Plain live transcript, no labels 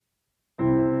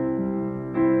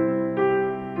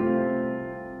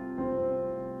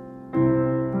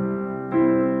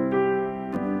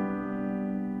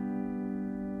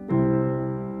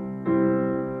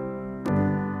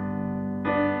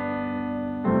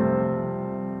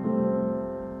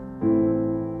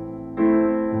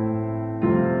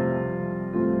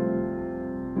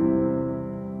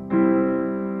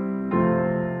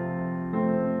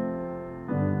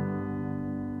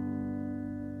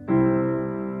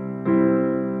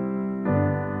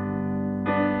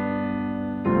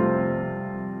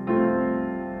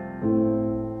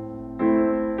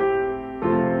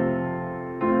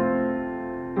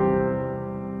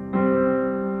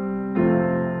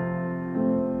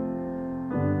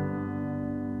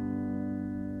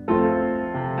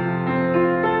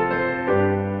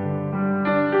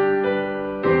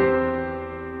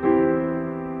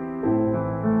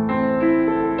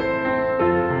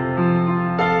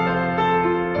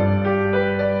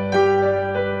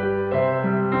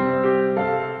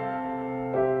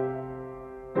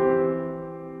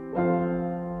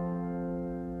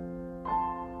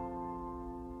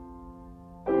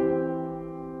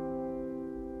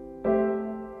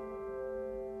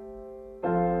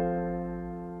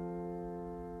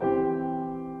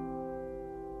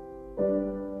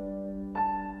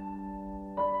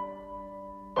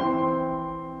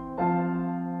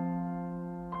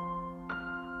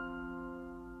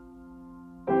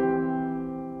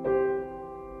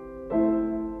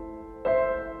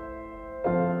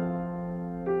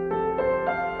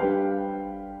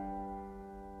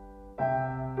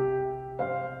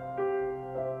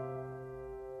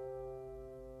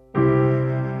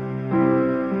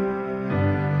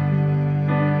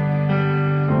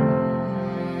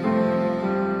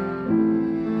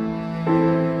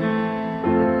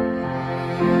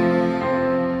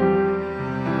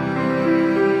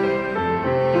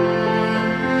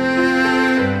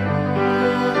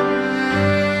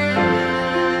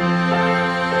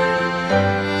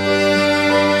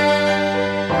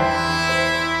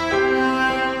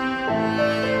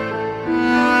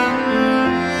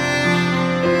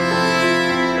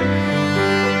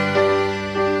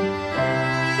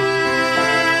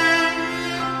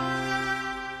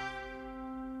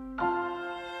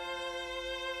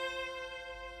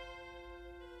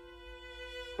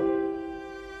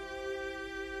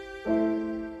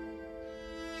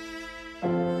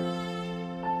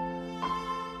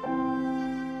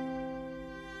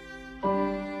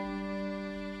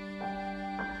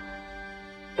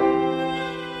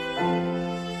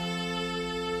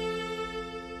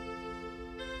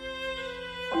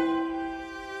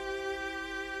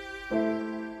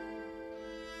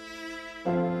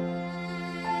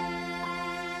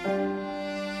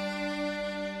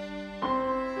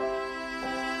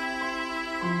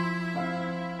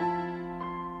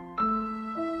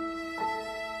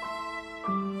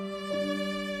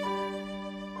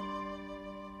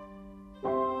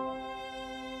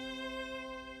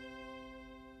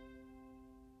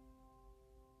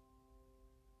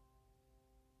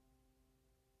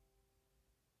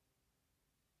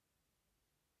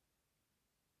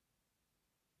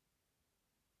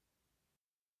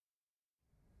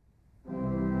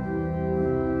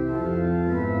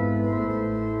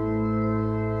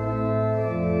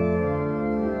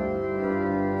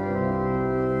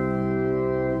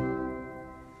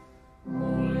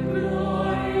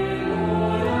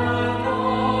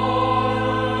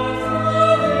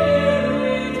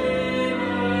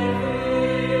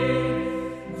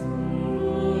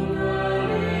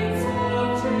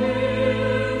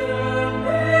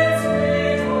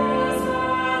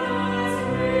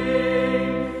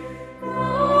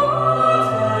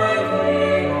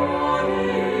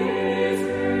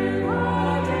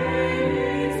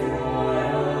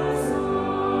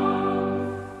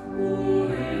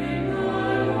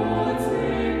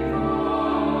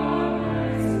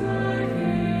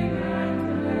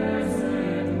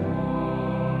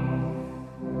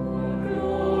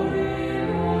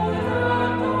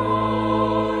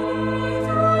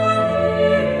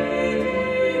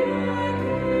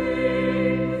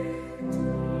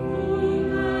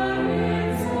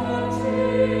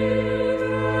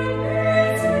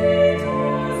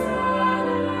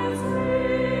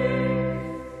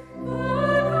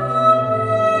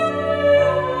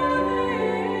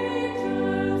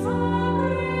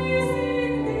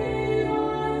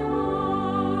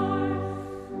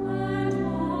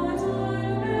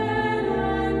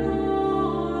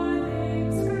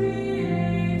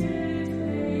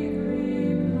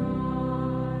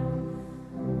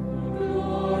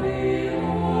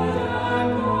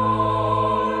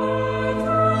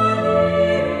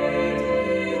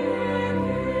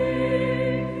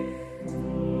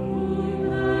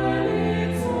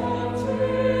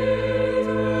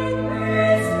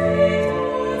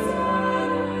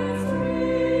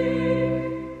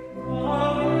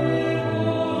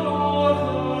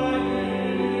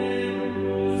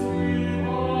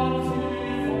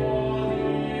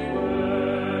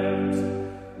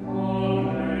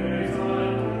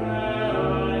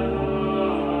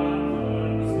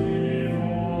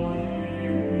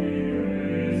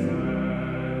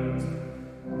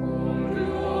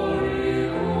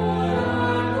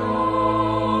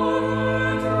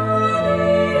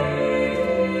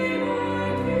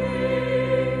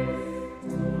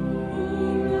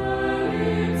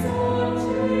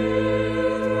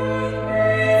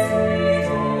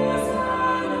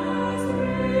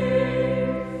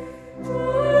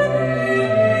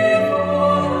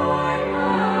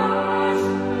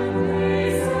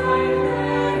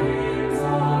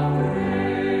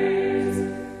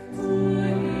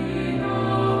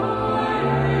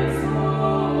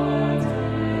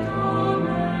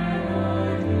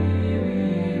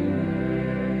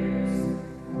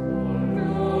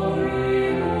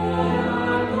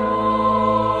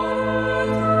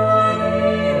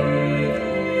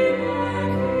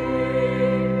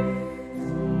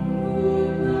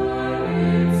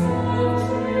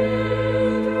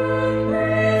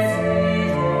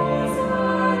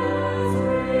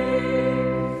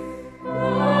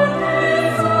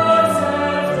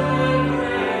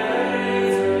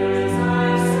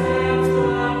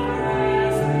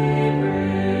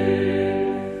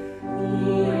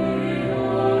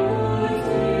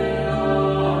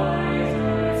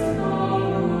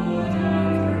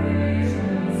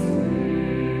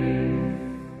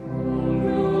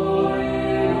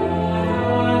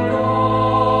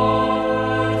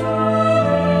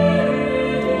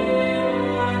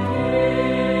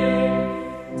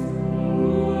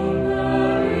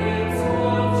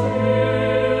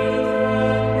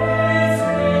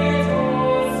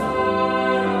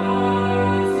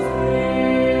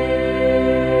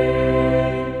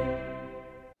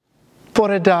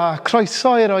Bore da,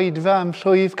 croeso i'r oedfa am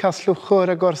llwyf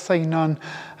Caslwchwr a Gorsainon.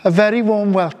 A very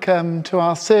warm welcome to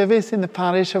our service in the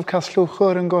parish of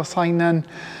Caslwchwr and Gorsainon.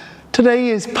 Today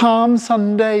is Palm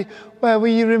Sunday, where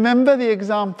we remember the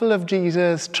example of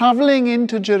Jesus travelling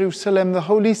into Jerusalem, the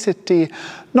holy city,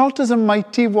 not as a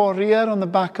mighty warrior on the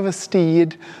back of a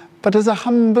steed, but as a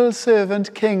humble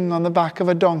servant king on the back of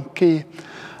a donkey.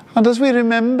 And as we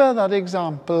remember that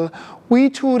example, we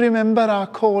too remember our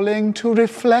calling to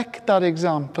reflect that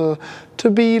example, to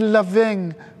be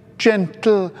loving,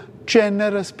 gentle,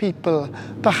 generous people,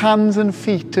 the hands and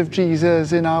feet of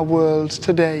Jesus in our world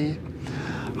today.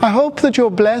 I hope that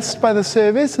you're blessed by the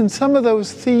service, and some of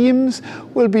those themes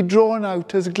will be drawn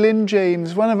out as Glyn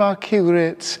James, one of our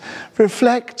curates,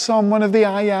 reflects on one of the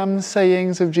I am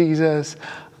sayings of Jesus.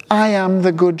 I am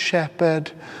the good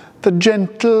shepherd, the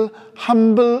gentle,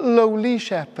 humble, lowly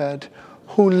shepherd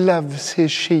who loves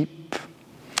his sheep.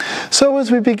 So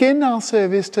as we begin our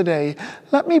service today,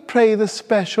 let me pray the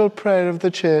special prayer of the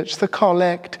church, the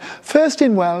collect, first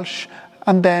in Welsh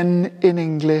and then in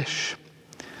English.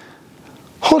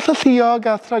 Holl y lluog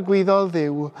a thragwyddol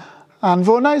Dduw,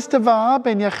 anfonais dy fab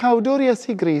ein iachawdwr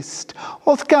Iesu Grist,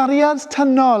 oedd gariad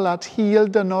tynol at hil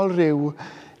dynol ryw,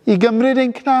 i gymryd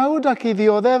ein cnawd ac i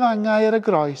ddioddef angau ar y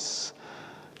groes.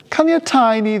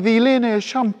 Caniatáu ni ddilyn ei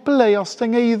esiampl ei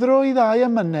ostyngeidrwydd a'i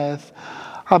amynedd,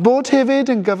 a bod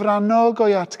hefyd yn gyfrannog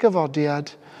o'i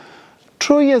atgyfodiad.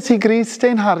 Trwy Iesu Grist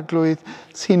ein harglwydd,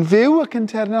 sy'n fyw ac yn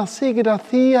ternasu gyda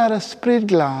thi a'r ysbryd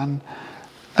glân,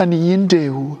 yn un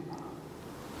Duw.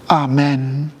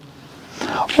 Amen.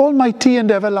 Almighty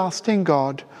and everlasting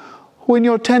God, who in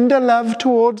your tender love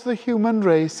towards the human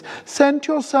race sent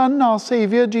your Son, our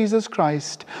Saviour Jesus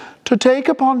Christ, to take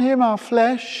upon him our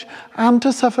flesh and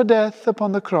to suffer death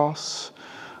upon the cross.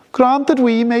 Grant that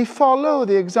we may follow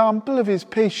the example of his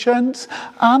patience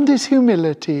and his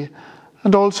humility,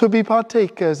 and also be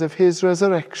partakers of his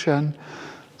resurrection.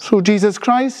 Through Jesus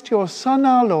Christ, your Son,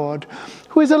 our Lord,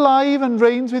 who is alive and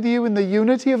reigns with you in the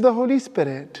unity of the Holy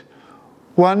Spirit,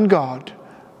 one God,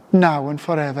 now and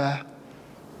forever.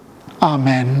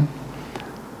 Amen.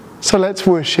 So let's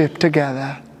worship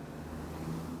together.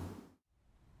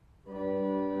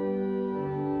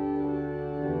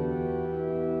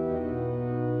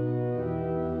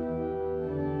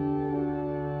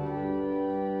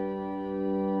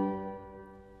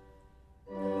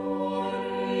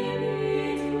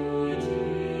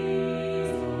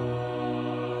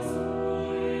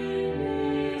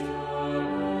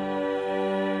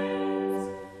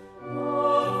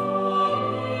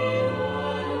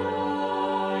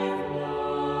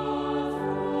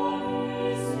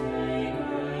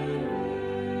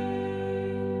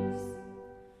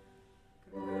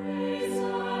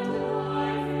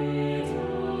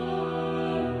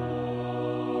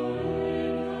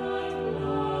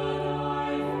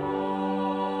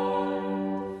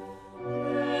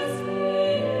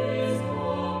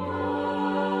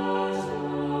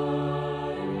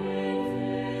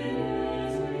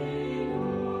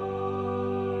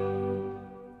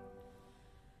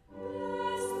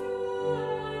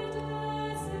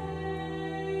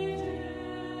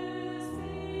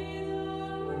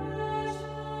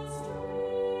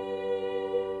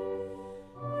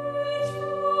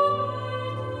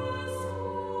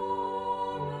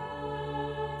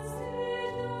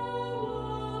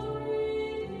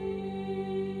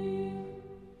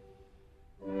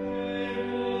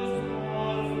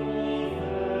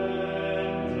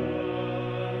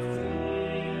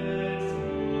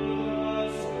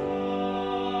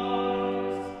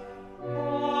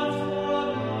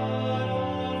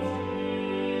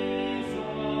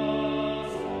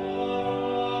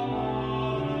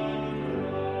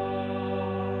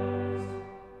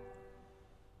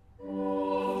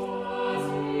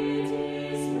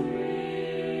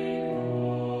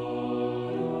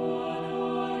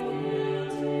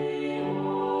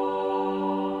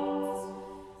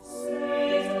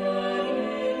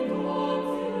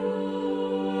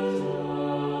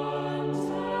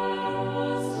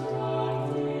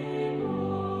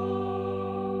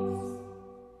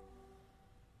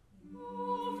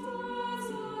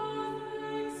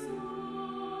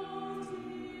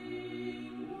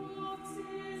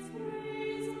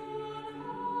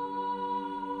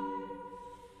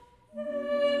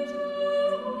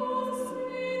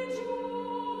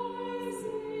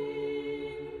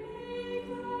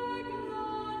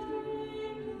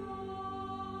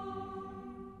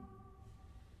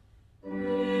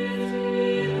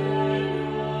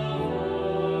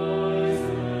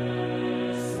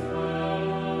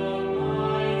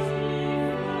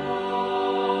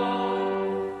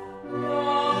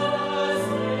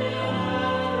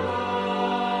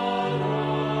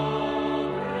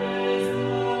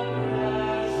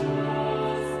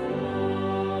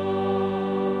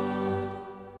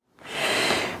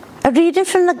 A reading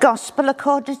from the Gospel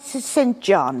according to St.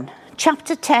 John,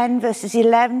 chapter 10, verses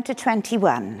 11 to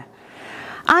 21.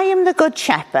 I am the Good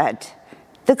Shepherd.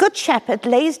 The Good Shepherd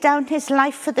lays down his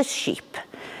life for the sheep.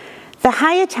 The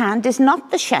hired hand is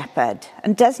not the shepherd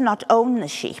and does not own the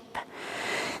sheep.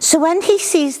 So when he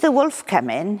sees the wolf come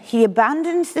in, he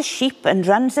abandons the sheep and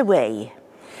runs away.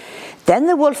 Then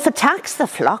the wolf attacks the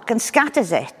flock and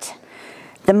scatters it.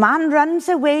 The man runs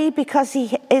away because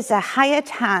he is a hired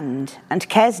hand and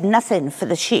cares nothing for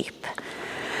the sheep.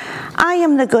 I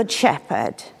am the Good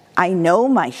Shepherd. I know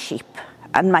my sheep,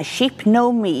 and my sheep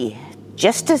know me,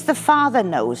 just as the Father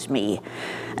knows me.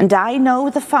 And I know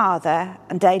the Father,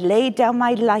 and I lay down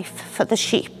my life for the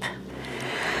sheep.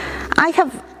 I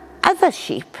have other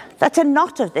sheep that are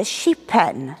not of this sheep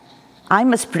pen. I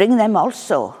must bring them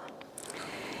also.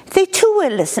 They too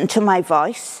will listen to my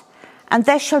voice, and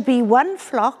there shall be one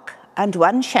flock and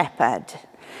one shepherd.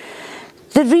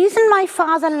 The reason my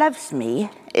Father loves me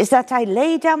is that I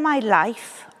lay down my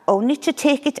life only to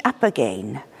take it up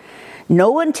again.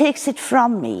 No one takes it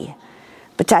from me,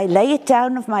 but I lay it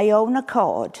down of my own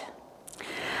accord.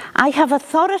 I have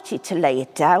authority to lay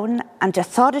it down and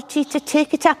authority to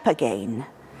take it up again.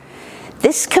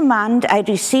 This command I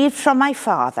received from my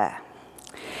Father.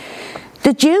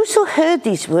 The Jews who heard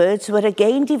these words were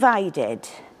again divided.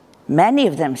 Many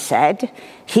of them said,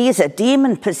 "He is a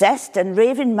demon-possessed and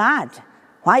raving mad.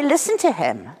 Why listen to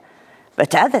him?"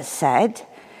 But others said,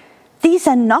 "These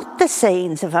are not the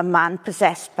sayings of a man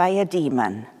possessed by a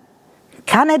demon.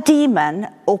 Can a demon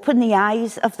open the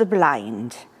eyes of the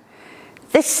blind?"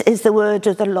 This is the word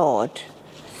of the Lord.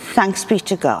 Thanks be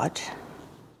to God.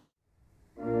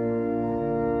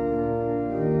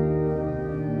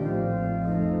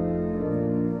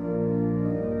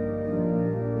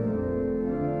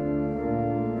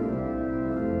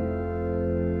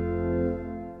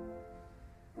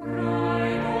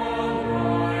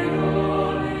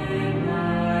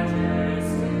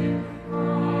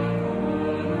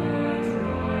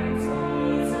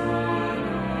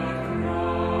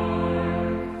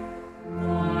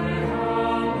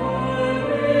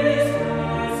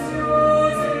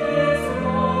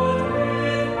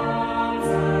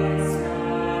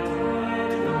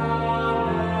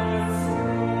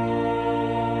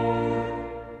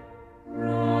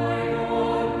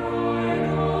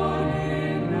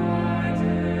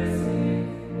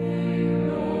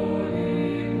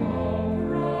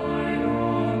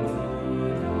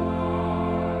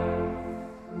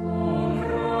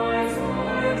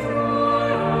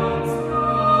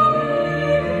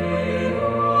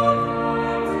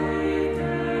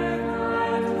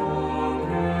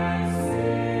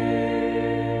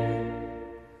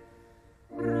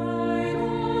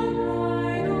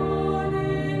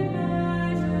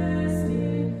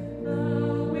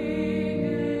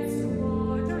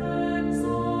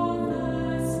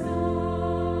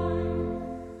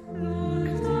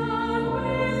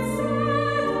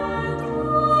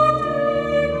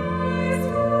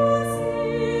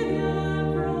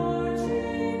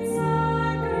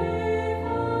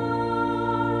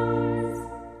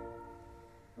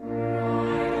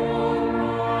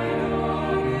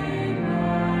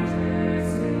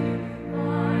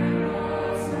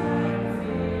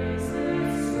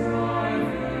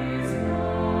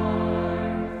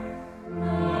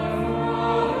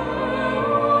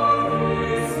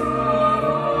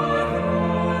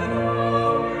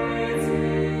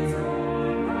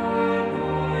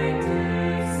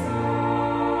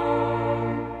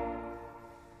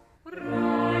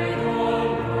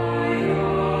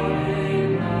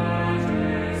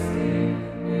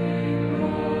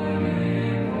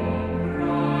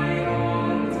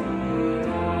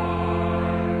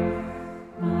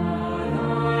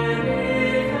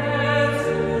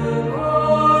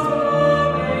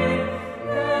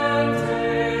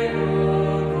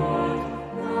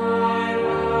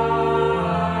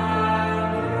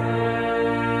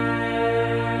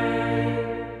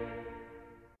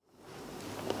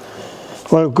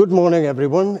 Well, good morning,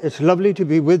 everyone. It's lovely to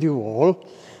be with you all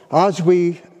as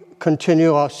we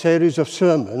continue our series of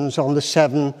sermons on the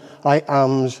 7 I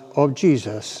Ams of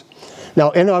Jesus.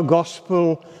 Now, in our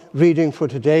gospel reading for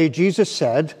today, Jesus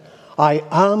said, "I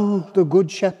am the good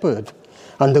shepherd,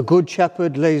 and the good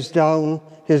shepherd lays down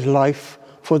his life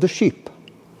for the sheep."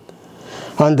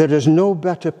 And there is no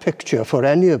better picture for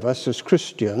any of us as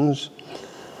Christians,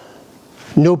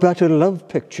 no better love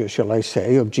picture, shall I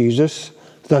say, of Jesus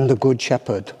than the Good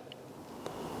Shepherd.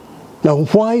 Now,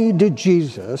 why did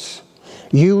Jesus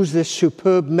use this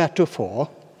superb metaphor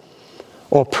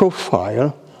or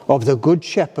profile of the Good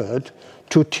Shepherd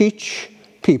to teach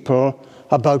people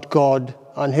about God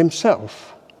and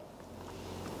himself?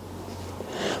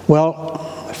 Well,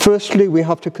 firstly, we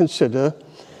have to consider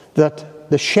that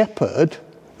the shepherd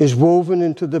is woven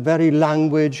into the very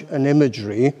language and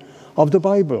imagery of the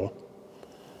Bible.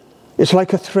 It's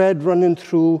like a thread running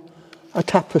through a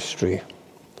tapestry.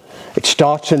 It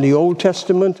starts in the Old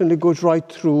Testament and it goes right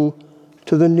through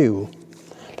to the New.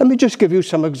 Let me just give you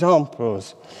some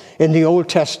examples. In the Old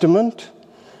Testament,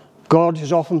 God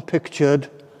is often pictured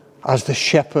as the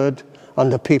shepherd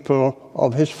and the people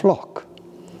of his flock.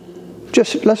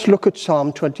 Just let's look at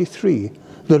Psalm 23.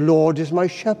 The Lord is my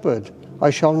shepherd, I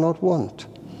shall not want.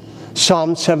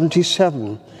 Psalm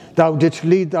 77. Thou didst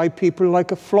lead thy people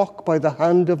like a flock by the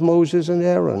hand of Moses and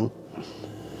Aaron.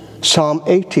 Psalm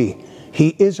 80. He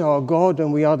is our God,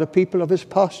 and we are the people of his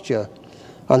pasture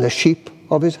and the sheep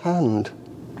of his hand.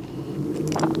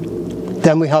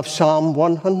 Then we have Psalm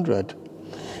 100.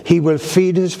 He will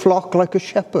feed his flock like a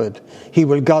shepherd. He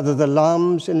will gather the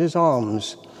lambs in his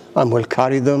arms and will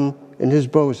carry them in his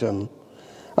bosom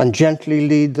and gently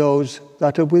lead those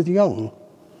that are with young.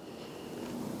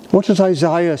 What does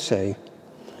Isaiah say?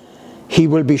 He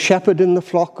will be shepherd in the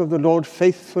flock of the Lord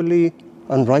faithfully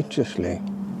and righteously.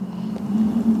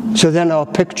 So then our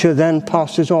picture then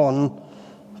passes on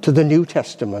to the New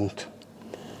Testament.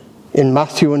 In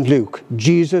Matthew and Luke,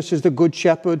 Jesus is the good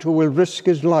shepherd who will risk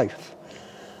his life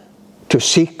to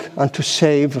seek and to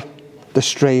save the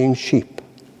straying sheep.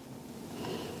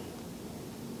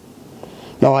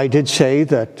 Now, I did say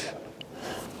that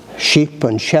sheep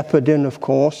and shepherding, of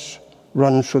course,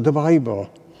 runs through the Bible.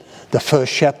 The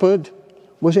first shepherd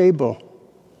was Abel.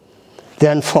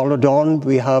 Then followed on,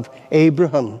 we have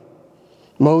Abraham,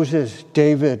 Moses,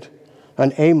 David,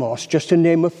 and Amos, just to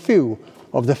name a few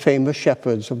of the famous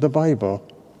shepherds of the Bible.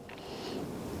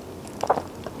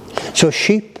 So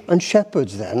sheep and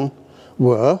shepherds then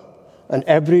were an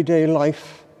everyday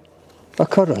life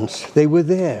occurrence. They were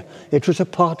there. It was a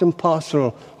part and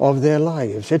parcel of their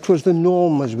lives. It was the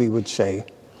norm, as we would say.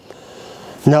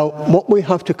 Now, what we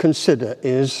have to consider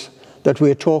is that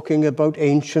we're talking about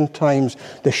ancient times.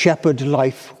 The shepherd's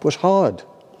life was hard.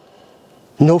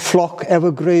 No flock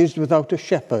ever grazed without a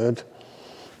shepherd.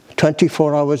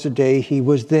 24 hours a day, he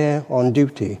was there on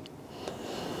duty.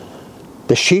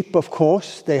 The sheep, of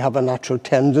course, they have a natural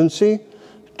tendency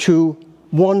to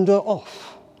wander off.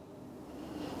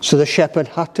 So the shepherd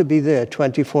had to be there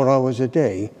 24 hours a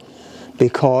day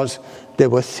because there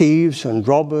were thieves and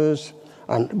robbers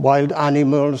and wild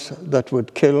animals that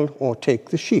would kill or take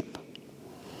the sheep.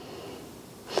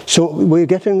 So we're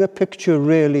getting a picture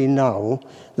really now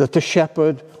that the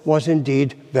shepherd was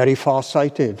indeed very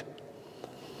far-sighted.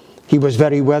 He was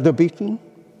very weather-beaten,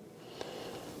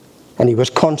 and he was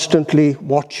constantly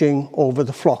watching over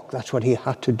the flock. That's what he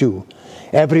had to do.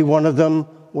 Every one of them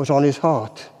was on his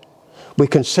heart. We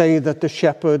can say that the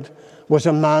shepherd was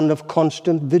a man of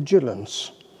constant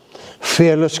vigilance,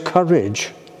 fearless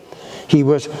courage. He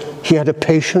had a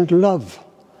patient love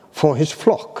for his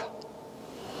flock.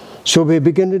 So we're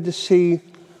beginning to see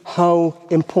how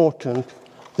important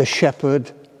the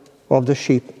shepherd of the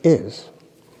sheep is.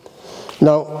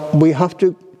 Now, we have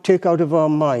to take out of our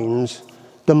minds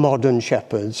the modern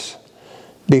shepherds,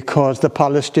 because the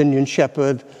Palestinian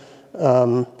shepherd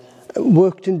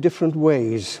worked in different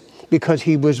ways, because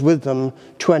he was with them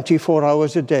 24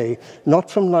 hours a day, not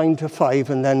from 9 to 5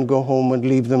 and then go home and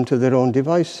leave them to their own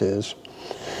devices.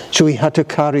 So he had to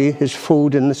carry his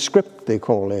food in the scrip, they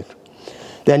call it.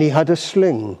 Then he had a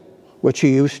sling, which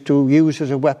he used to use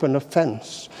as a weapon of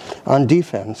fence and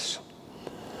defense,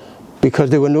 because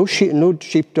there were no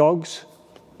sheepdogs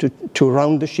to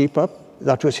round the sheep up.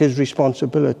 That was his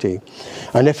responsibility.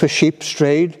 And if a sheep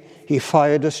strayed, he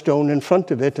fired a stone in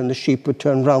front of it and the sheep would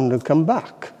turn round and come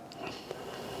back.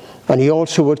 And he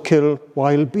also would kill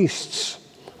wild beasts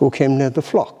who came near the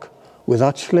flock with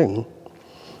that sling.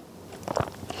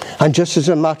 And just as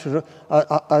a matter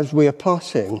of, as we are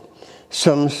passing,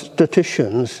 some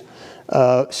statisticians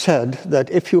said that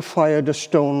if you fired a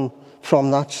stone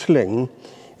from that sling,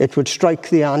 it would strike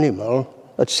the animal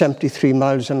at 73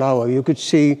 miles an hour. You could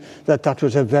see that that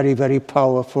was a very, very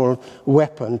powerful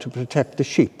weapon to protect the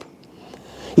sheep.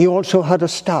 He also had a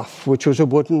staff, which was a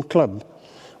wooden club,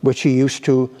 which he used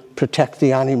to protect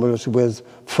the animals with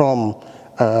from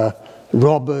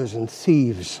robbers and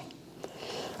thieves.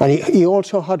 And he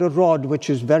also had a rod, which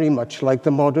is very much like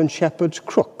the modern shepherd's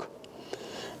crook.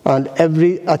 And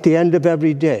at the end of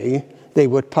every day, they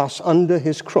would pass under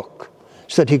his crook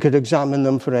so that he could examine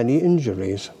them for any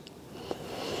injuries.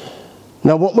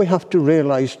 Now, what we have to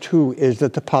realize too is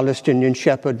that the Palestinian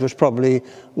shepherd was probably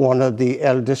one of the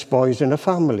eldest boys in a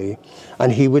family,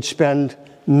 and he would spend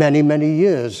many, many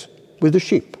years with the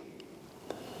sheep.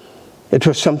 It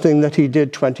was something that he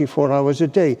did 24 hours a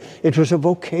day. It was a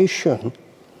vocation.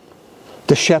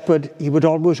 The shepherd, he would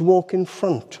always walk in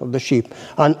front of the sheep,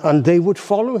 and they would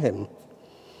follow him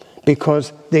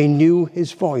because they knew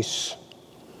his voice.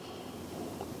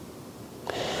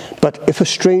 But if a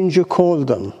stranger called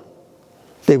them,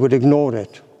 they would ignore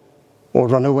it or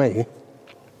run away.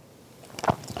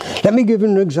 Let me give you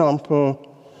an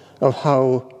example of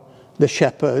how the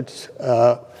shepherd's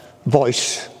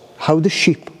voice, how the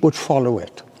sheep would follow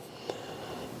it.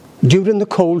 During the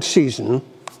cold season,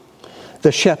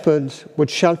 the shepherds would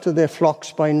shelter their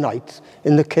flocks by night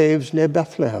in the caves near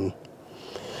Bethlehem.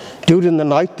 During the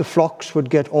night, the flocks would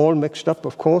get all mixed up,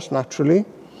 of course, naturally.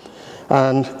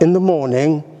 And in the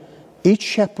morning, each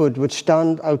shepherd would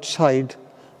stand outside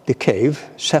the cave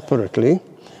separately,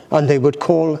 and they would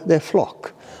call their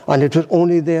flock. And it was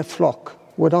only their flock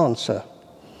would answer.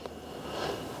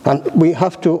 And we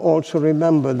have to also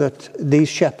remember that these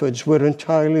shepherds were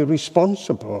entirely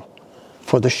responsible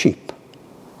for the sheep.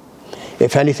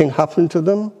 If anything happened to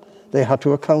them, they had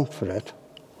to account for it.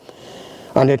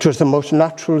 And it was the most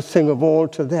natural thing of all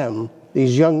to them,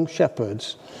 these young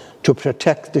shepherds, to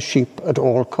protect the sheep at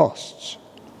all costs.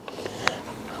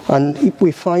 And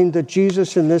we find that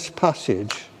Jesus in this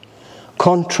passage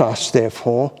contrasts,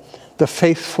 therefore, the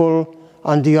faithful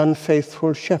and the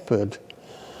unfaithful shepherd.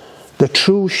 The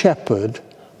true shepherd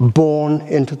born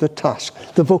into the task,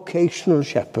 the vocational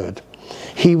shepherd.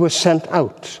 He was sent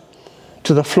out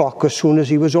to the flock as soon as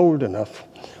he was old enough.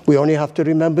 We only have to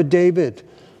remember David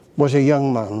was a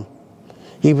young man.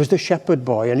 He was the shepherd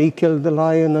boy, and he killed the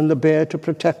lion and the bear to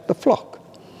protect the flock.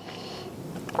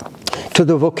 To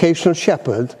the vocational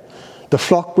shepherd, the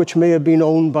flock which may have been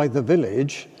owned by the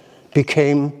village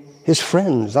became his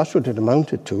friends. That's what it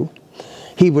amounted to.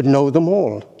 He would know them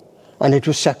all, and it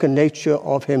was second nature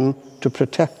of him to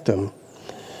protect them.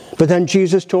 But then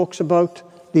Jesus talks about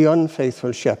the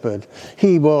unfaithful shepherd.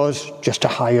 He was just a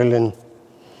hireling.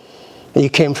 He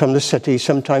came from the city.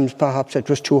 Sometimes perhaps it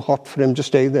was too hot for him to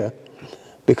stay there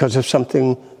because of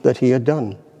something that he had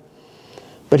done.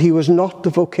 But he was not the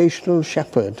vocational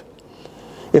shepherd.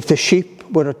 If the sheep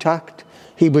were attacked,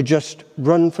 he would just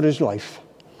run for his life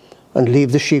and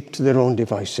leave the sheep to their own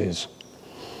devices.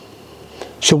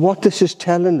 So what this is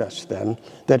telling us then,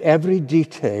 that every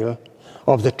detail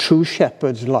of the true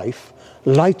shepherd's life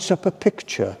lights up a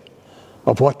picture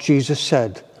of what Jesus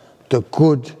said, the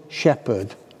good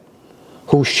shepherd,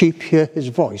 whose sheep hear his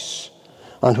voice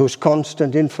and whose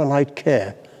constant infinite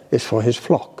care is for his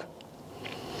flock.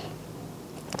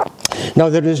 Now,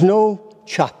 there is no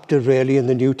chapter really in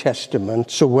the New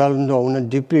Testament so well known and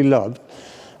deeply loved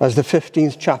as the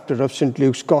 15th chapter of St.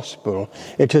 Luke's Gospel.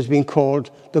 It has been called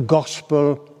the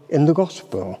Gospel in the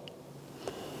Gospel.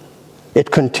 It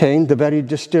contained the very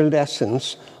distilled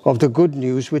essence of the good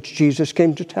news which Jesus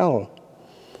came to tell.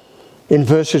 In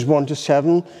verses 1 to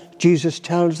 7, Jesus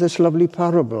tells this lovely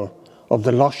parable of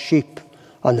the lost sheep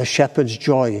and the shepherd's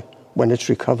joy when it's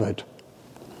recovered.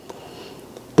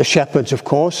 The shepherds, of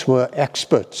course, were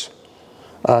experts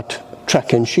at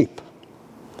tracking sheep.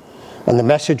 And the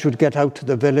message would get out to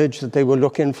the village that they were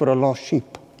looking for a lost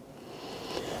sheep.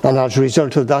 And as a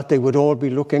result of that, they would all be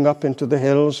looking up into the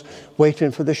hills,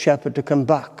 waiting for the shepherd to come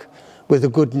back with the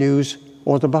good news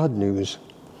or the bad news.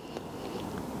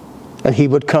 And he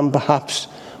would come perhaps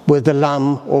with the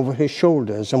lamb over his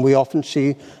shoulders. And we often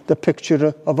see the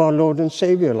picture of our Lord and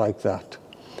Saviour like that.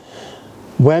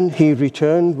 When he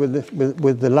returned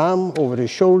with the lamb over his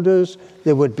shoulders,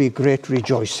 there would be great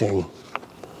rejoicing.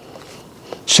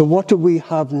 So what do we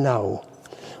have now?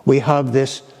 We have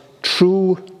this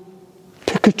true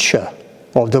picture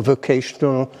of the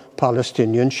vocational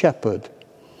Palestinian shepherd.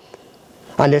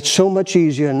 And it's so much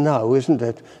easier now, isn't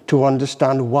it, to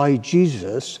understand why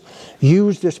Jesus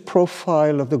used this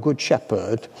profile of the Good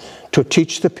Shepherd to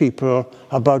teach the people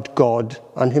about God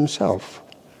and himself.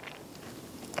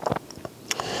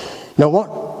 Now,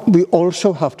 what we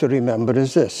also have to remember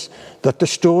is this, that the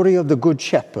story of the Good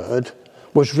Shepherd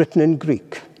was written in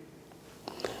Greek.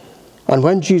 And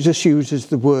when Jesus uses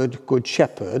the word Good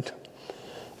Shepherd,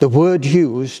 the word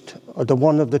used, or the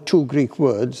one of the two Greek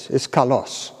words, is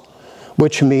kalos,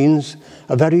 which means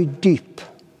a very deep,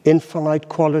 infinite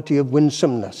quality of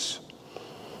winsomeness,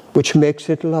 which makes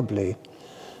it lovely.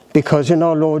 Because in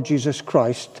our Lord Jesus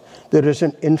Christ, there is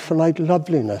an infinite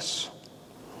loveliness.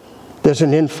 There's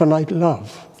an infinite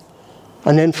love,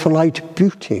 an infinite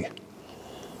beauty,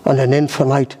 and an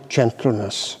infinite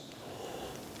gentleness,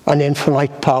 an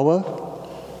infinite power,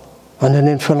 and an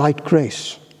infinite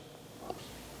grace.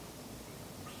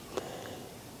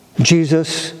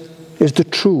 Jesus is the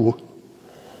true,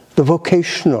 the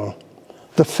vocational,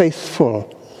 the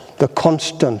faithful, the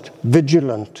constant,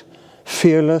 vigilant,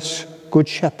 fearless Good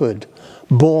Shepherd,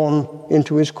 born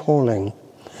into his calling,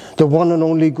 the one and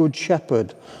only Good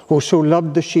Shepherd who so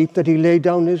loved the sheep that he laid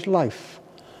down his life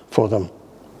for them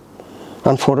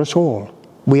and for us all.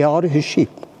 We are his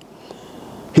sheep.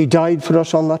 He died for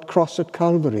us on that cross at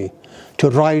Calvary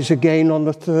to rise again on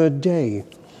the third day,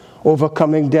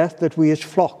 overcoming death that we, his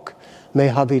flock, may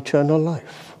have eternal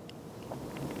life.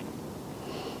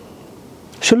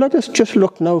 So let us just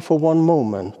look now for one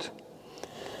moment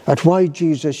at why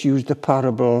Jesus used the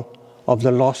parable of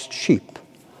the lost sheep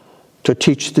to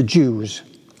teach the Jews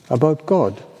about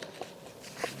God.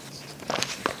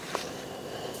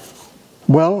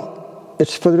 Well,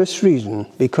 it's for this reason,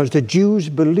 because the Jews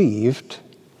believed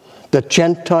that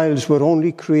Gentiles were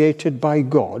only created by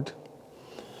God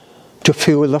to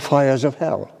fuel the fires of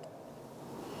hell.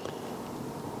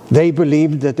 They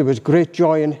believed that there was great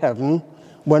joy in heaven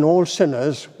when all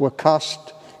sinners were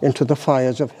cast into the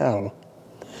fires of hell.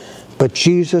 But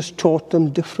Jesus taught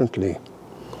them differently.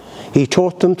 He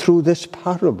taught them through this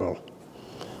parable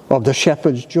of the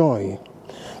shepherd's joy,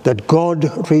 that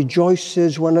God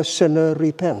rejoices when a sinner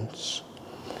repents.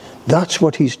 That's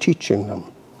what he's teaching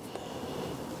them.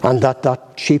 And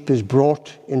that sheep is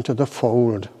brought into the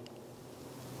fold.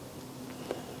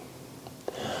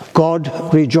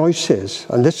 God rejoices,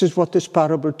 and this is what this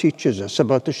parable teaches us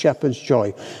about the shepherd's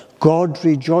joy. God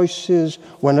rejoices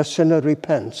when a sinner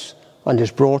repents and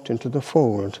is brought into the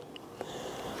fold.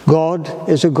 God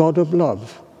is a God of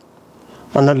love,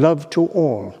 and a love to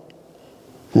all,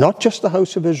 not just the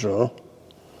house of Israel,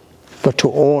 but to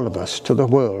all of us, to the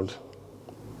world.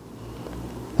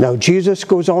 Now, Jesus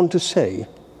goes on to say,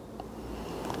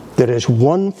 there is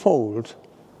one fold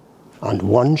and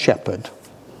one shepherd.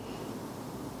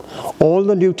 All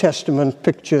the New Testament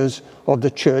pictures of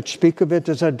the church speak of it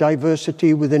as a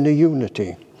diversity within a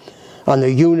unity, and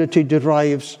the unity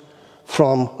derives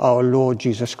from our Lord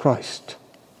Jesus Christ.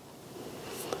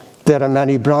 There are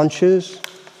many branches,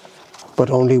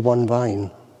 but only one vine.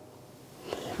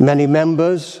 Many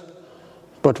members,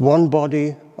 but one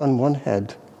body and one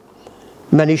head.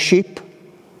 Many sheep,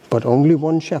 but only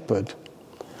one shepherd,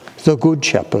 the Good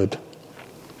Shepherd.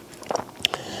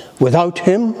 Without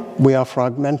him, we are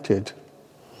fragmented.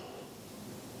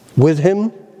 With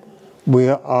him, we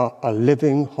are a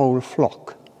living whole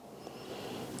flock.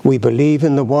 We believe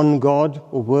in the one God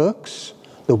who works,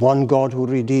 the one God who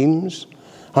redeems,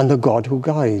 and the God who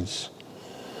guides.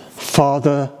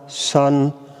 Father,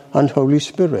 Son, and Holy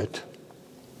Spirit.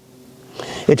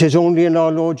 It is only in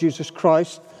our Lord Jesus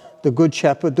Christ, the Good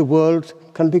Shepherd, the world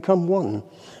can become one.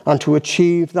 And to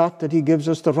achieve that he gives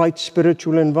us the right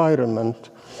spiritual environment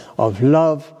of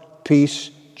love, peace,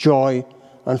 joy,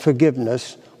 and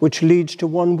forgiveness, which leads to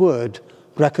one word,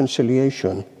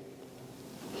 reconciliation.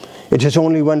 It is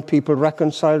only when people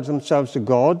reconcile themselves to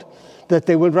God that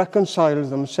they will reconcile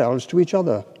themselves to each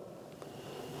other.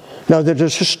 Now, there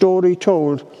is a story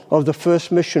told of the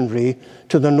first missionary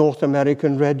to the North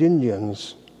American Red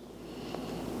Indians.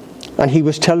 And he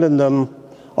was telling them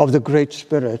of the Great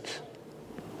Spirit,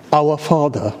 our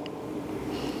Father.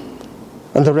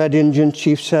 And the Red Indian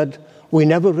chief said, we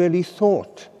never really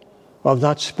thought of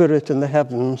that Spirit in the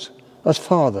heavens as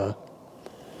Father.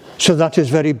 So that is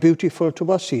very beautiful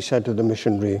to us, he said to the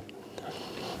missionary.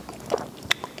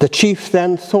 The chief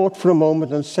then thought for a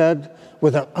moment and said,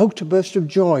 with an outburst of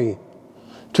joy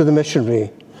to the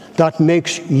missionary, that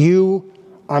makes you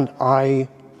and I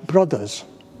brothers.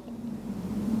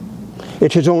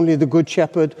 It is only the Good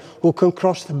Shepherd who can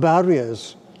cross the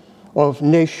barriers of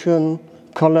nation,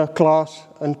 color, class,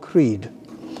 and creed.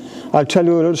 I'll tell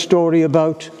you a little story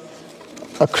about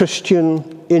a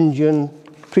Christian Indian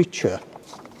preacher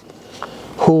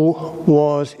who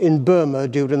was in Burma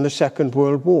during the Second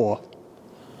World War.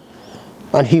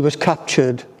 And he was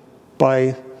captured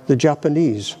by the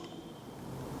Japanese.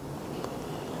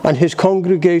 And his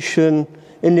congregation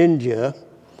in India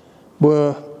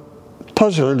were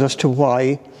puzzled as to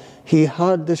why he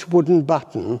had this wooden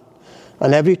baton,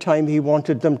 and every time he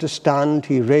wanted them to stand,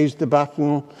 he raised the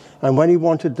baton, and when he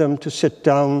wanted them to sit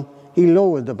down, he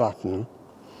lowered the baton.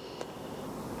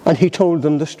 And he told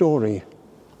them the story,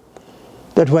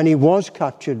 that when he was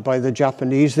captured by the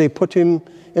Japanese, they put him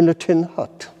in a tin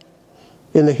hut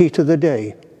in the heat of the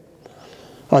day.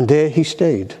 And there he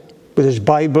stayed, with his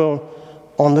Bible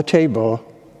on the table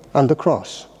and the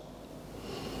cross.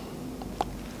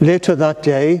 Later that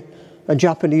day, a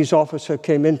Japanese officer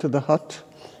came into the hut.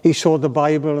 He saw the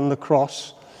Bible and the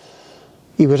cross.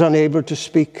 He was unable to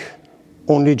speak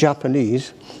only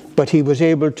Japanese, but he was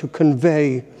able to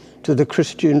convey to the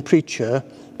Christian preacher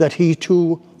that he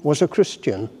too was a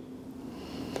Christian.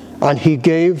 And he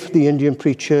gave the Indian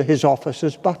preacher his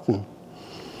officer's baton.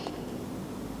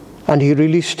 And he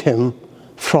released him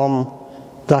from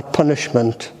that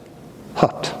punishment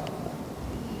hut.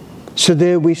 So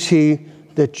there we see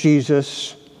that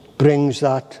Jesus brings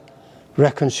that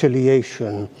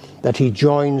reconciliation, that he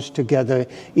joins together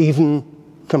even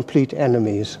complete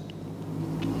enemies.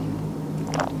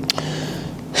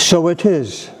 So it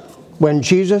is, when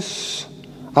Jesus,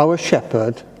 our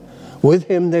shepherd, with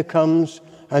him there comes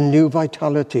a new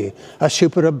vitality, a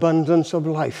superabundance of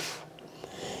life.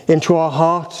 Into our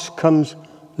hearts comes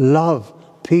love,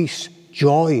 peace,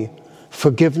 joy,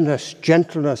 forgiveness,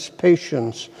 gentleness,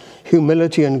 patience,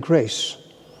 humility, and grace.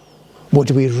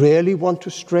 Would we really want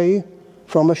to stray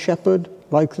from a shepherd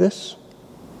like this?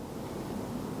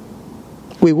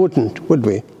 We wouldn't, would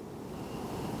we?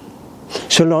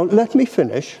 So now let me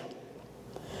finish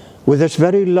with this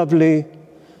very lovely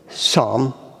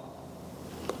psalm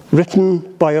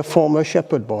written by a former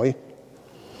shepherd boy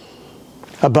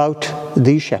about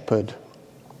the shepherd.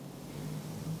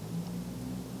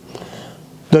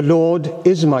 The Lord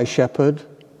is my shepherd,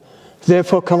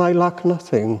 therefore can I lack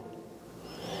nothing.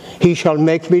 He shall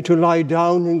make me to lie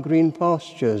down in green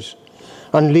pastures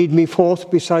and lead me forth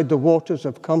beside the waters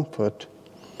of comfort.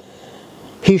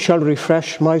 He shall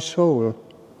refresh my soul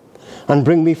and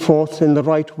bring me forth in the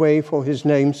right way for his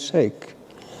name's sake.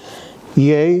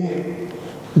 Yea,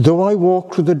 though I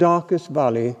walk through the darkest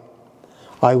valley,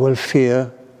 I will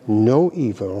fear no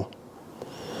evil.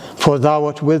 For thou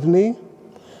art with me,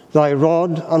 thy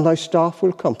rod and thy staff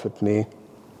will comfort me.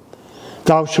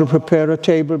 Thou shalt prepare a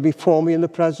table before me in the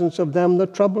presence of them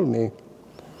that trouble me.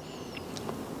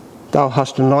 Thou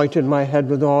hast anointed my head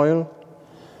with oil,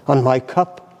 and my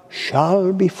cup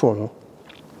shall be full.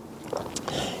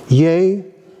 Yea,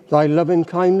 thy loving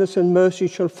kindness and mercy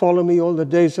shall follow me all the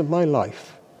days of my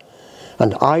life,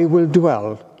 and I will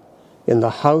dwell in the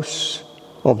house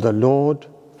of the Lord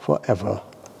forever.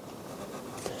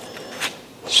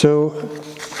 So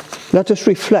let us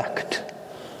reflect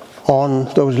on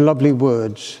those lovely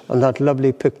words and that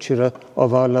lovely picture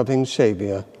of our loving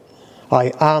Saviour.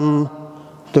 I am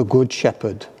the Good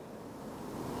Shepherd.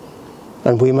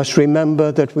 And we must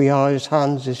remember that we are his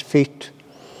hands, his feet,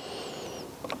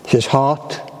 his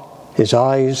heart, his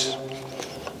eyes,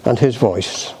 and his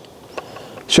voice.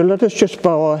 So let us just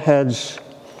bow our heads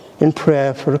in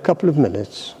prayer for a couple of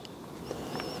minutes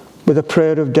with a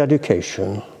prayer of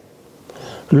dedication.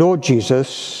 Lord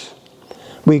Jesus,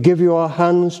 we give you our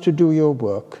hands to do your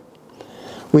work.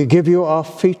 We give you our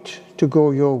feet to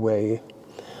go your way.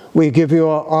 We give you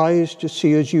our eyes to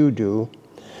see as you do.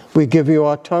 We give you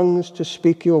our tongues to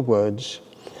speak your words.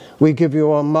 We give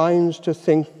you our minds to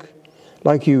think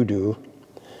like you do.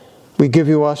 We give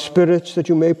you our spirits that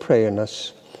you may pray in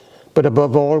us. But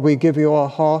above all, we give you our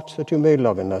hearts that you may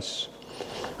love in us.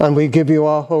 And we give you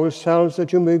our whole selves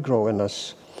that you may grow in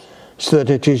us, so that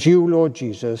it is you, Lord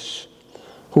Jesus,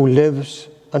 who lives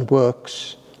and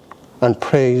works and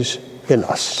prays in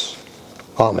us.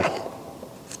 Amen.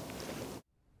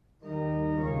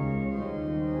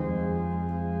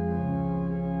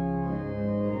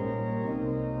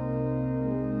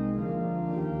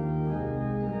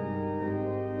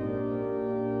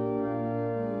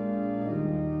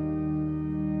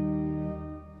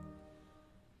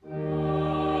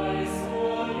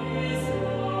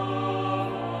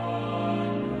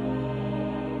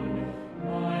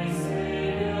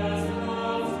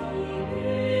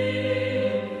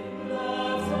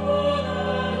 Love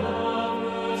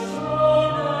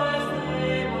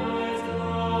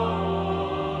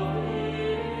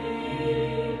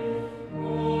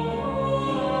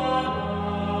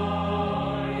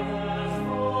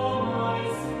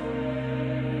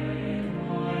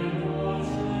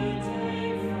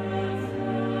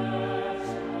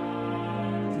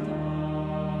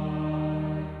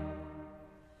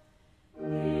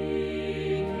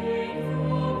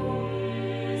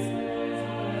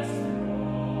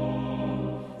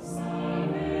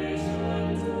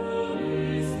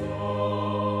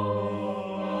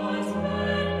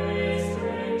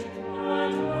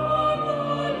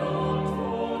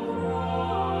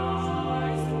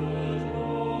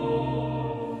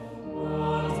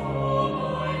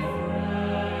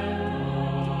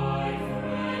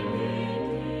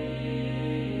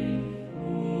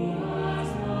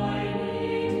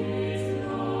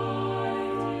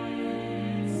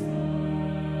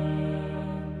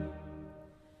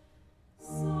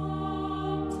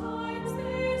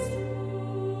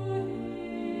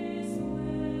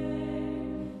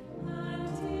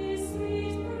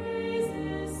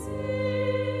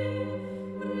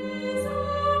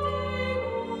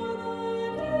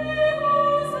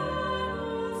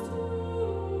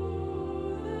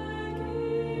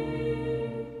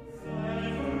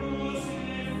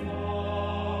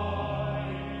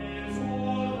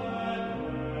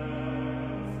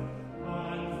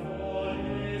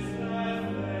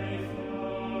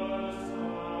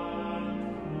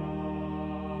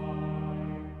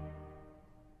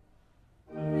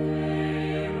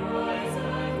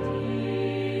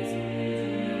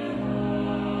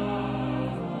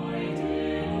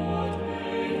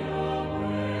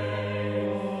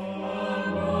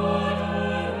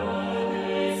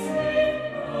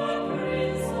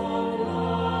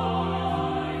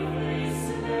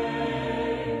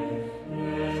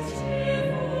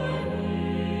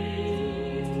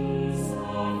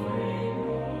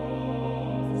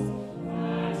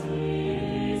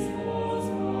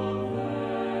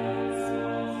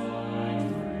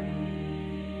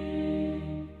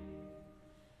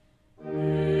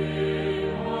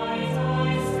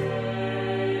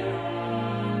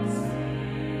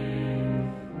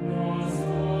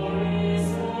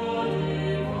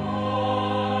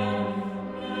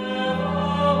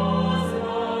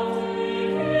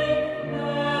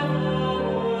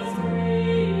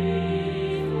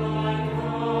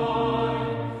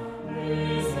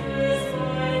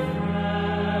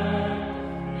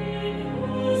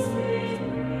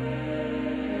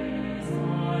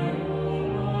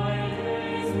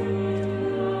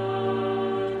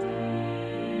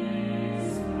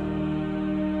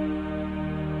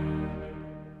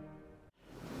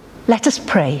Let us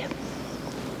pray.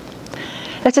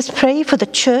 Let us pray for the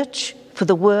church, for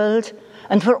the world,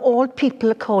 and for all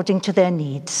people according to their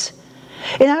needs.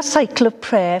 In our cycle of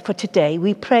prayer for today,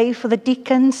 we pray for the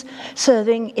deacons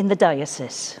serving in the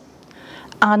diocese.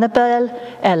 Annabel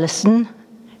Ellison,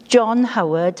 John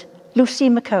Howard, Lucy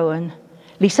McCowan,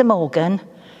 Lisa Morgan,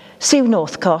 Sue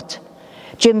Northcott,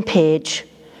 Jim Page,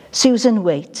 Susan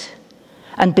Waite,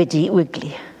 and Biddy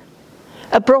Wigley.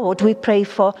 Abroad, we pray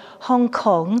for Hong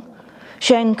Kong,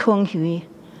 Shen Kung Hui.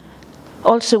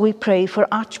 Also, we pray for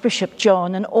Archbishop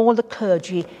John and all the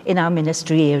clergy in our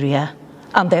ministry area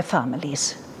and their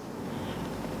families.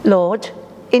 Lord,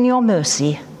 in your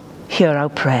mercy, hear our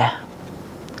prayer.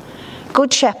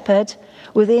 Good Shepherd,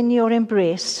 within your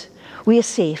embrace, we are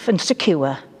safe and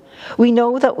secure. We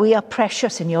know that we are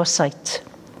precious in your sight.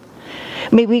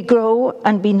 May we grow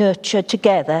and be nurtured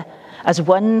together as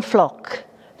one flock,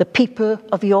 the people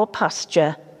of your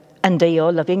pasture, under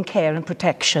your loving care and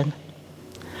protection.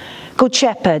 Good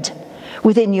Shepherd,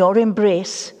 within your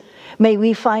embrace, may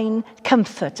we find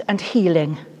comfort and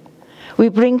healing. We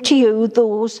bring to you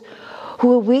those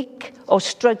who are weak or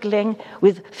struggling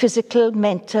with physical,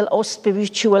 mental, or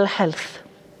spiritual health.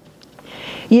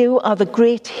 You are the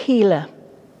great healer,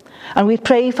 and we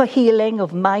pray for healing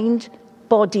of mind,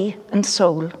 body, and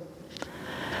soul,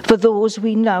 for those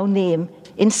we now name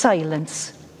in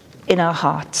silence in our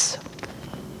hearts.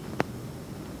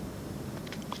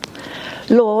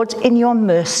 Lord, in your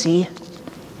mercy,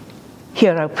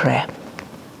 hear our prayer.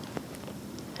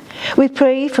 We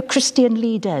pray for Christian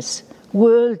leaders,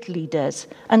 world leaders,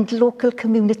 and local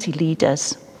community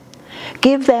leaders.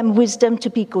 Give them wisdom to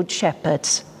be good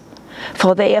shepherds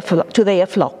to their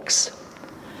flocks,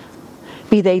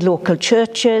 be they local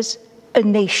churches, a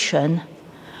nation,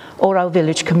 or our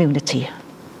village community.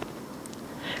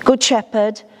 Good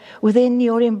Shepherd, within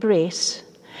your embrace,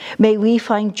 may we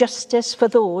find justice for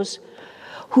those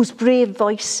whose brave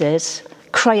voices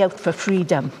cry out for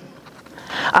freedom,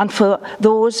 and for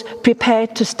those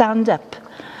prepared to stand up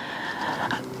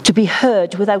to be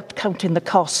heard without counting the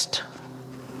cost.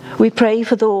 We pray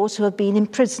for those who have been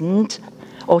imprisoned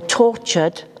or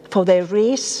tortured for their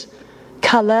race,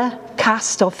 colour,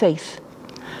 caste, or faith.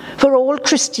 For all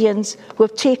Christians who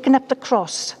have taken up the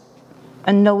cross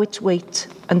and know its weight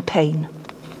and pain.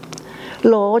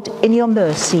 Lord, in your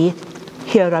mercy,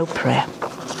 hear our prayer.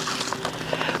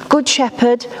 Good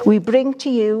Shepherd, we bring to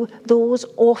you those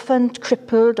orphaned,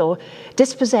 crippled, or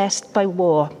dispossessed by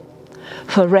war,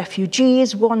 for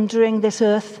refugees wandering this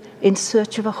earth in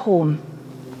search of a home,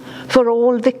 for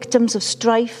all victims of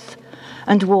strife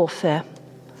and warfare,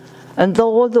 and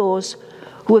all those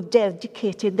who have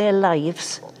dedicated their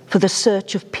lives for the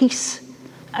search of peace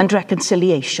and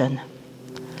reconciliation.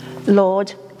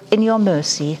 Lord, in your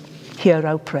mercy, hear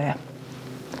our prayer.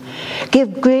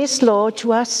 Give grace, Lord,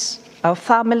 to us, our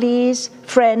families,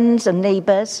 friends, and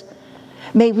neighbours.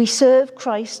 May we serve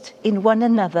Christ in one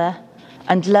another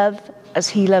and love as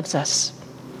he loves us.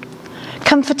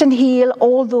 Comfort and heal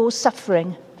all those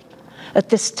suffering. At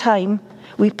this time,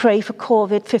 we pray for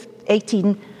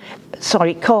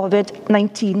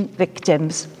COVID-19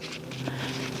 victims,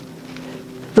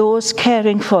 those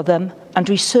caring for them, and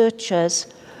researchers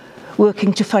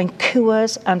working to find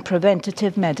cures and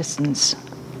preventative medicines.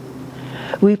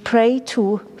 We pray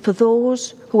too for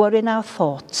those who are in our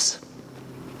thoughts.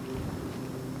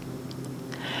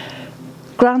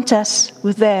 Grant us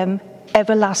with them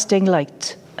everlasting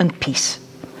light and peace.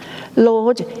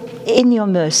 Lord, in your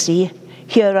mercy,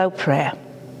 hear our prayer.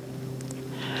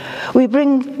 We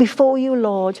bring before you,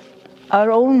 Lord, our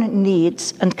own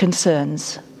needs and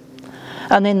concerns.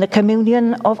 And in the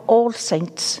communion of all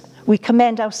saints, we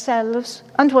commend ourselves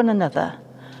and one another,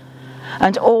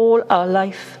 and all our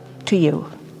life to you,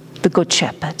 the Good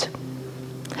Shepherd.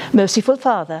 Merciful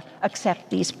Father,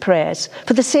 accept these prayers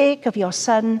for the sake of your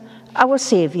Son, our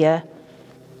Saviour,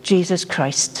 Jesus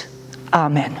Christ.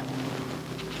 Amen.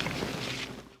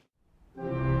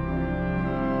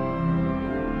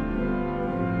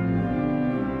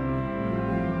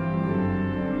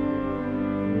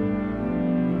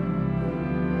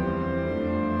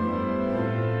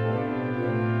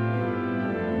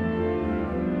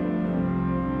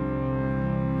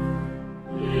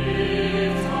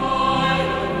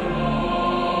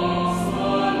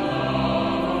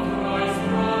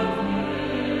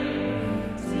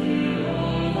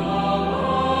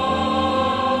 Lord,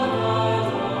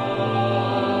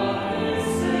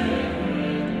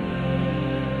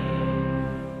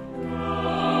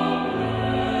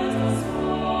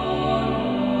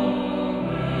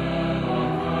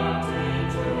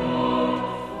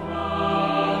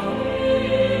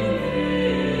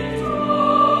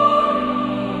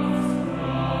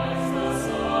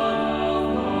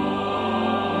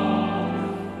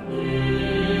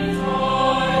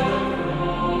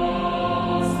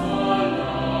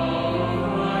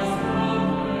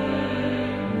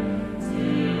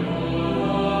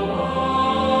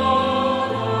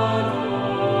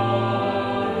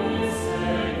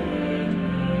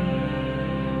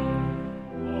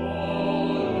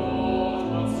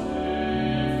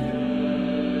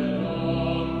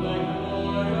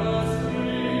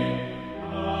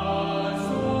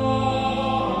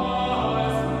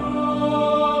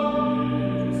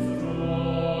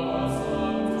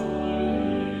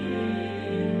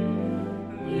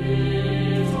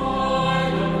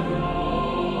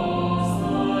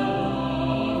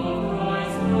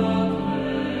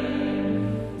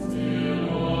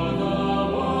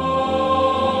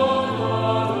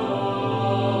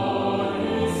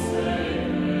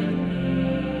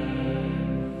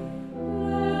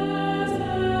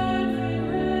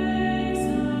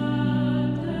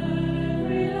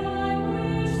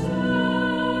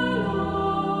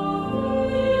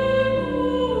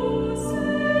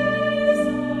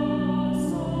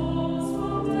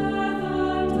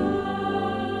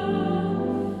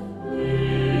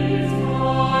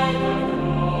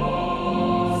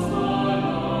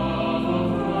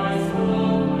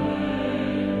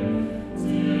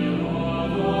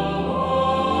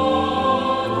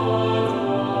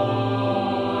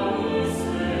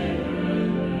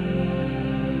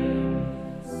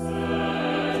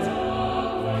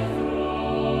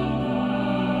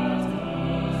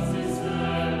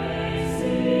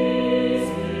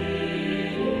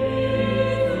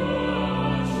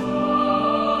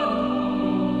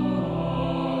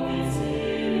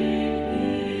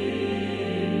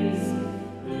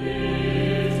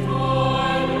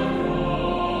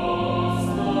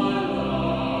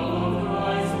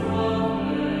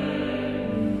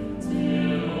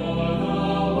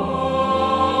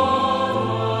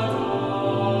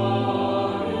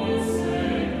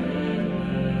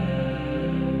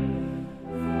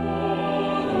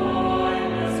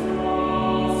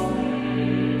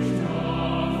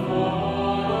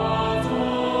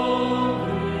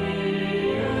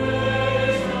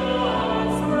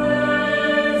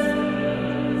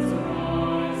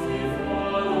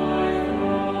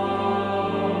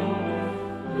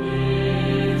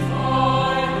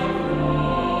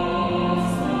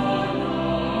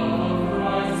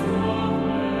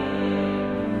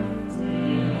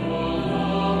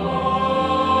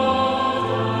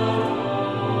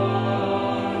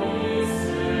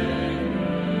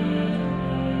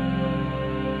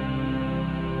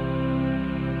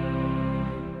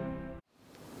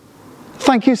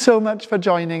 Thank you so much for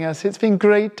joining us. It's been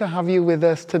great to have you with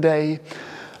us today.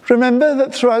 Remember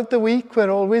that throughout the week we're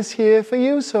always here for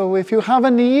you, so if you have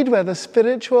a need, whether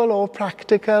spiritual or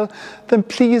practical, then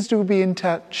please do be in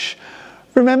touch.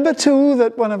 Remember too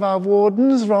that one of our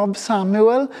wardens, Rob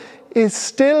Samuel, is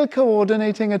still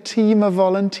coordinating a team of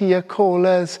volunteer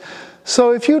callers.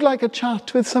 So if you'd like a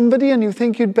chat with somebody and you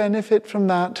think you'd benefit from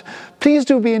that, please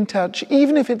do be in touch,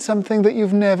 even if it's something that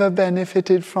you've never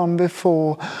benefited from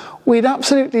before. We'd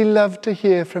absolutely love to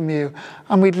hear from you,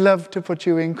 and we'd love to put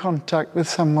you in contact with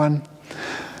someone.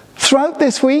 Throughout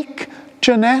this week,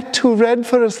 Jeanette, who read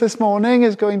for us this morning,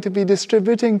 is going to be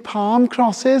distributing palm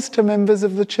crosses to members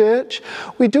of the church.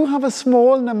 We do have a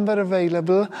small number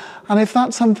available, and if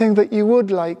that's something that you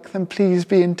would like, then please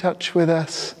be in touch with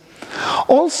us.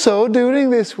 Also,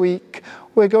 during this week,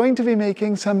 we're going to be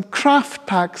making some craft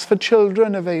packs for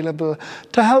children available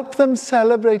to help them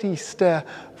celebrate Easter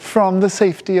from the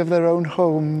safety of their own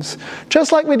homes.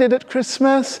 Just like we did at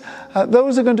Christmas,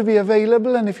 those are going to be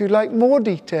available, and if you'd like more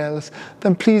details,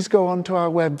 then please go onto our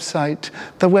website.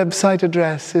 The website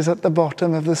address is at the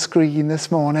bottom of the screen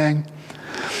this morning.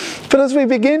 But as we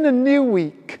begin a new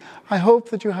week, I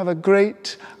hope that you have a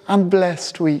great and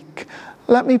blessed week.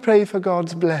 Let me pray for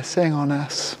God's blessing on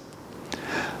us.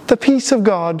 The peace of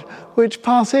God, which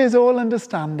passes all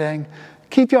understanding,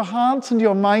 keep your hearts and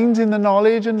your minds in the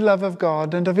knowledge and love of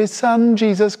God and of his Son,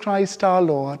 Jesus Christ our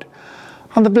Lord.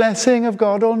 And the blessing of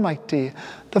God Almighty,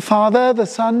 the Father, the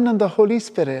Son, and the Holy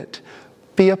Spirit,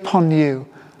 be upon you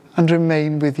and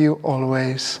remain with you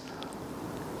always.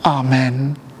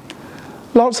 Amen.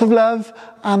 Lots of love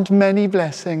and many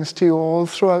blessings to you all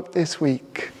throughout this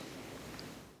week.